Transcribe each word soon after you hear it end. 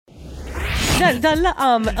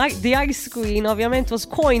The ice queen ovvjament was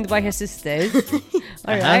coined by her sisters.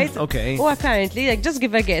 All right. Okay. Oh, apparently, like, just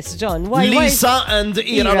give a guess, John. Lisa and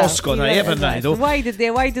Ira Losco, Why did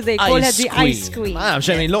they call her the ice queen?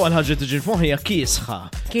 Xemmin, l-ewwel ħaġa tiġi fuħi hija kiesħa.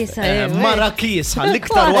 Kiesħa. Mara kiesħa,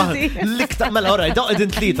 l-iktar waħda. L-iktar mela ora,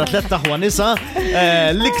 daqgħid tlieta tliet taħwa nisa,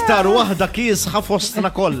 l-iktar waħda kiesħa fostna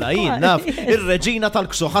kollha. Jien naf, ir-reġina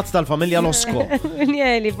tal-ksuħat tal-familja Losco.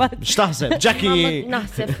 X'taħseb, Jacqui?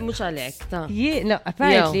 Naħseb mhux għalhekk ta'. No,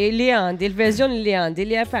 apparently li għandi, il-verżjoni li għandi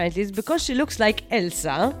li apparently is because she looks like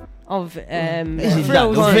Elsa of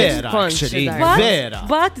Frozen. Vera, actually, vera.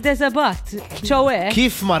 But there's a but. ċowe.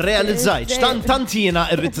 Kif ma realizzajċ, tant jiena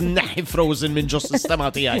irrid neħi Frozen minn ġo sistema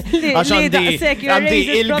tiegħi. Għax għandi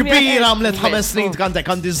il-kbira għamlet 5 snin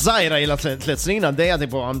għandi żgħira ilha 3 snin għandejja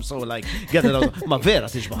tipo I'm so like get it out. Ma vera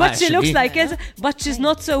tiġbaħ. But she looks like Elsa, but she's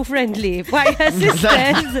not so friendly. Why her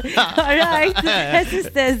sisters? All right. Her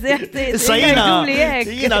sisters. Issa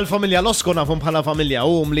jiena l-familja Losco nafhom bħala familja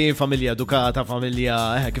umli, familja edukata, familja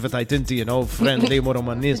kif tajt inti, friendly, moru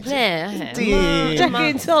man nis. Jacqui,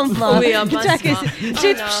 insomma. Jacqui,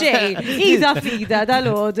 xit bxej. Ida fida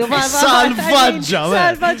dal-ħodu. Salvaġġa.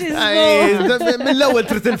 Salvaġġa. Mill-ewel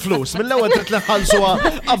trid il-flus, mill-ewel trid leħħalsuha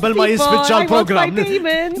qabel ma jispiċċa l-programm.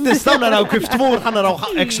 Nistaw naraw kif tmur, ħanaraw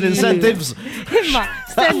action incentives. Imma,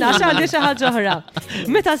 stenna, xaldi xaħġa oħra.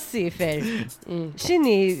 Meta s-sifer?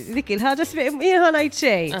 Xini, dik il-ħagġa jien ħanajt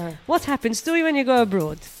xej. What happens to you when you go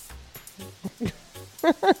abroad?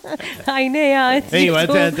 Għajneja,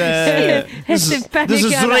 this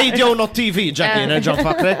is radio, not TV, Jacqui, nerġa'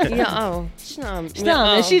 fakrek.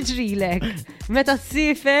 X'nagħmel, x'jiġrilek? Meta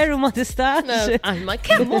tsifer u ma tistax? Ma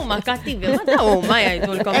kemm huma kattivi, ma daw huma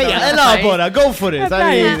jgħidulkom. Elabora, go for it.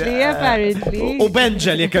 Apparently. U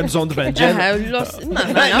Benġel jekk hemm bżonn Benġel.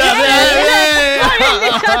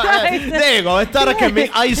 Dego, tara kemm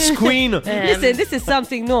Ice Queen. Listen, this is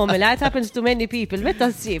something normal. It happens to many people. Meta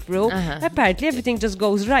tsifru, apparently everything just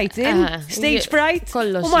goes right in. Stage fright.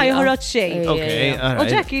 U ma joħroġ xejn. U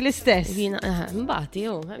Jacqui l-istess. Mbagħad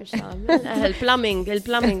jew,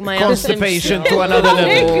 il-plumbing ma Constipation to another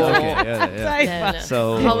level.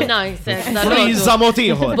 So, how nice. Friza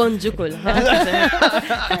motiħor. Bonġu kull.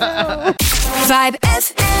 5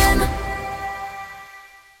 FM